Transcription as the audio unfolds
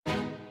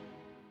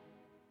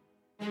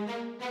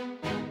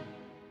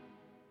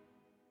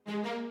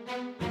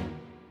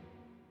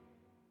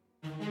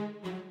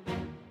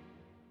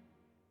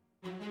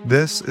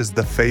This is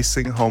the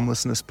Facing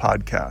Homelessness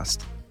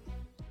podcast,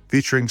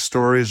 featuring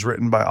stories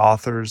written by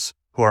authors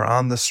who are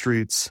on the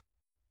streets,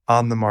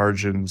 on the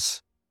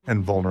margins,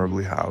 and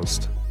vulnerably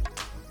housed.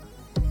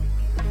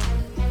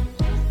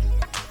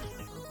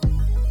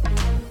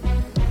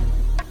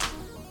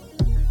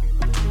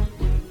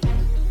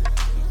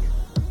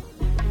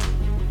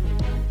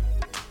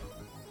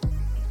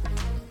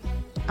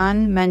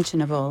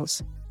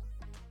 Unmentionables,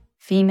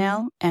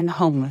 Female and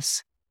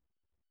Homeless,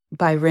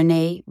 by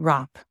Renee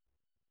Ropp.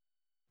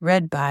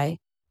 Read by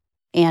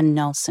Ann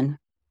Nelson.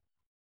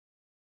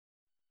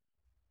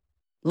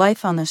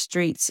 Life on the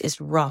streets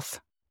is rough.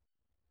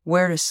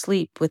 Where to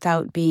sleep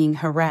without being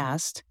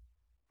harassed,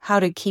 how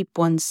to keep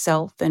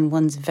oneself and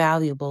one's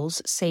valuables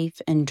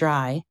safe and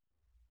dry,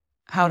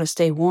 how to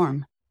stay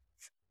warm.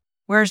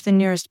 Where's the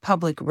nearest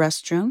public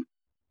restroom?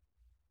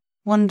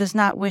 One does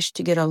not wish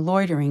to get a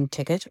loitering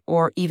ticket,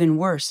 or even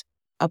worse,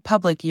 a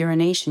public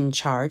urination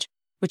charge,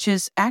 which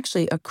is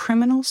actually a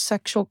criminal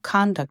sexual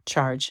conduct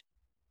charge.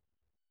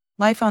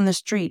 Life on the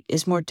street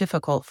is more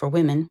difficult for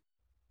women.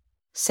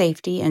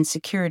 Safety and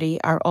security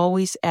are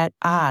always at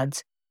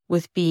odds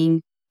with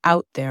being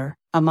out there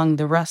among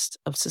the rest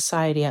of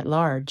society at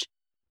large.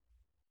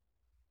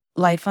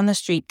 Life on the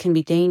street can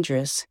be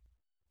dangerous,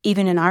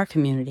 even in our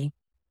community.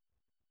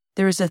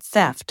 There is a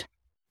theft,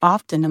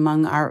 often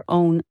among our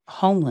own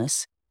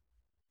homeless,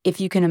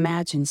 if you can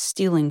imagine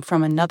stealing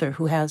from another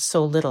who has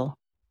so little.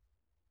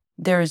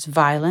 There is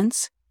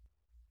violence.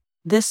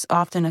 This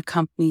often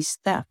accompanies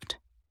theft.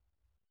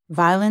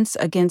 Violence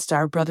against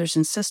our brothers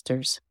and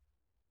sisters.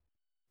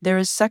 There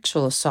is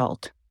sexual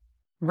assault,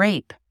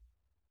 rape.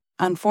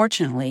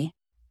 Unfortunately,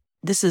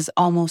 this is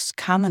almost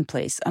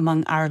commonplace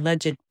among our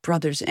alleged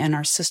brothers and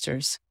our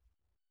sisters.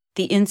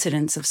 The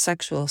incidence of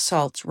sexual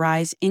assaults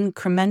rise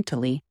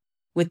incrementally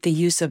with the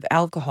use of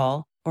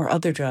alcohol or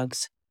other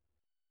drugs.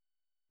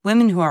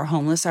 Women who are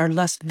homeless are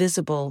less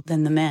visible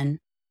than the men.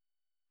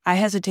 I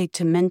hesitate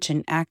to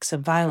mention acts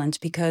of violence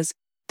because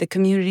the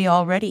community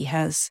already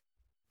has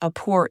a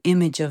poor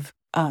image of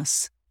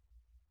us.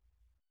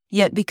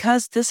 Yet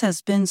because this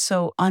has been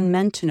so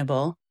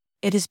unmentionable,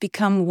 it has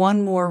become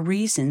one more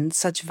reason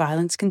such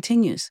violence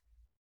continues.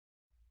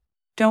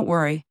 Don't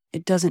worry,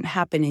 it doesn't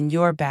happen in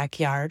your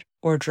backyard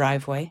or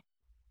driveway.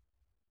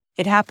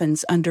 It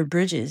happens under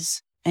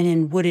bridges and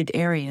in wooded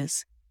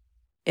areas.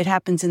 It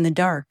happens in the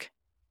dark.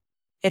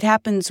 It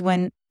happens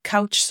when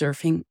couch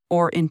surfing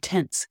or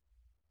intense.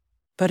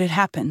 But it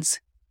happens.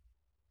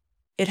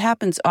 It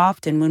happens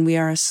often when we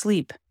are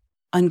asleep,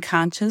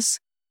 unconscious,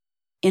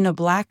 in a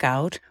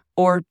blackout,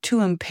 or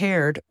too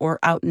impaired or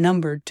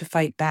outnumbered to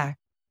fight back.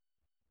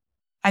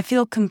 I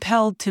feel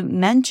compelled to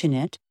mention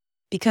it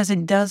because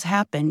it does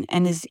happen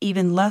and is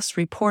even less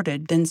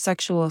reported than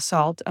sexual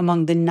assault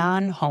among the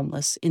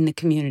non-homeless in the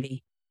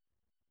community.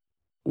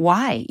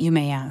 Why, you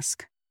may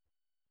ask?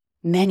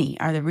 Many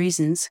are the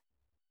reasons.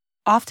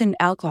 Often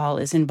alcohol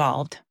is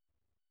involved.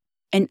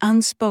 An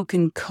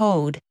unspoken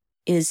code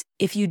is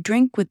if you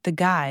drink with the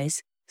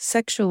guys,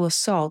 sexual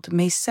assault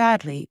may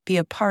sadly be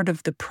a part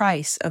of the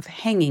price of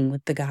hanging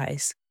with the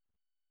guys.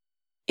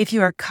 If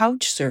you are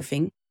couch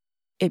surfing,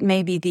 it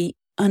may be the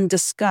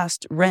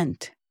undiscussed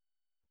rent.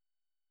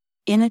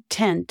 In a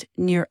tent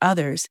near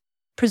others,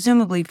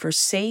 presumably for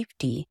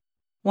safety,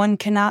 one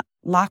cannot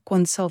lock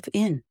oneself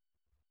in.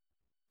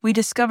 We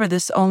discover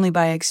this only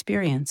by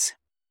experience.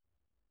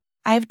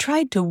 I have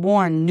tried to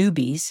warn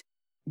newbies,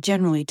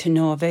 generally to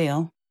no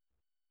avail.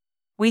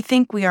 We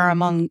think we are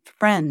among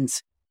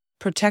friends,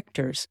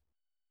 protectors.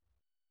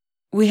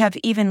 We have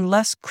even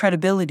less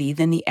credibility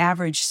than the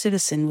average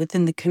citizen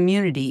within the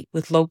community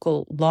with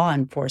local law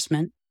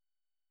enforcement.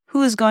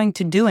 Who is going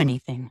to do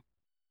anything?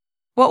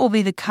 What will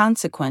be the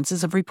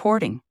consequences of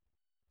reporting?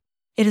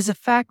 It is a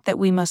fact that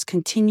we must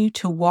continue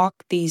to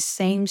walk these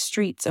same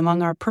streets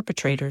among our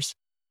perpetrators.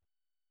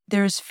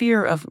 There is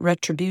fear of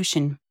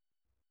retribution.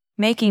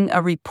 Making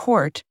a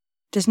report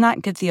does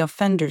not get the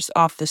offenders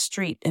off the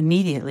street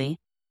immediately,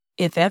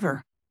 if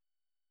ever.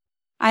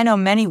 I know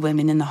many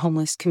women in the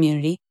homeless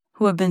community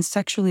who have been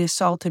sexually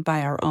assaulted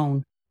by our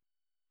own.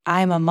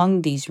 I am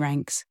among these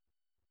ranks.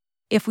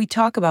 If we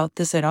talk about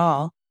this at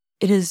all,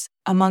 it is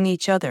among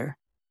each other,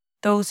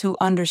 those who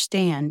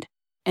understand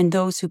and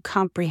those who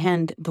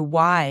comprehend the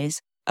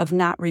whys of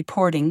not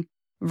reporting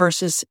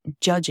versus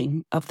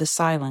judging of the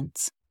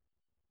silence.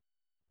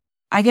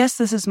 I guess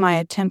this is my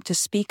attempt to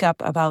speak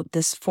up about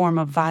this form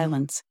of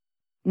violence.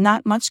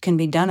 Not much can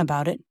be done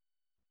about it.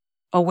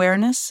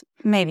 Awareness?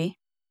 Maybe.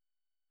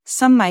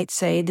 Some might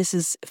say this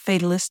is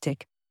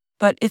fatalistic,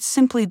 but it's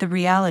simply the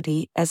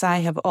reality as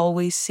I have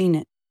always seen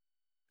it.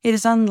 It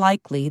is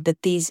unlikely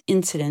that these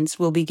incidents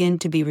will begin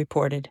to be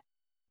reported.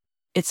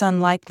 It's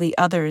unlikely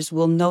others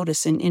will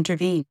notice and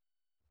intervene.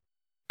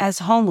 As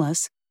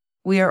homeless,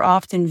 we are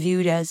often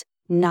viewed as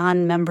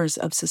non-members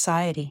of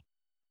society.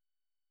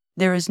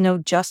 There is no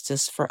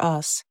justice for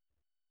us.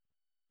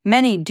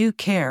 Many do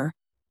care,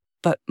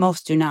 but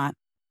most do not.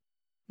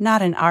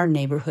 not in our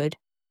neighborhood,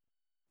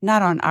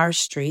 not on our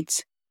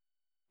streets,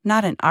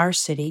 not in our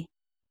city.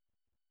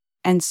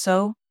 And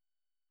so,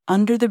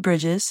 under the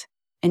bridges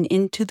and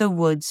into the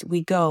woods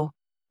we go,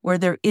 where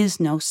there is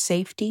no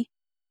safety,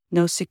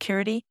 no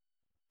security,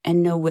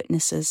 and no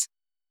witnesses.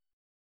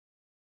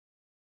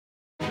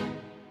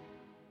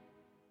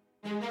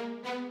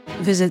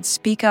 Visit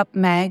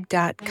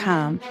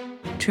speakupmag.com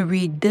to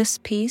read this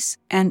piece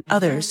and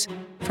others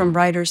from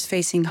writers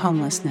facing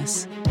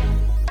homelessness.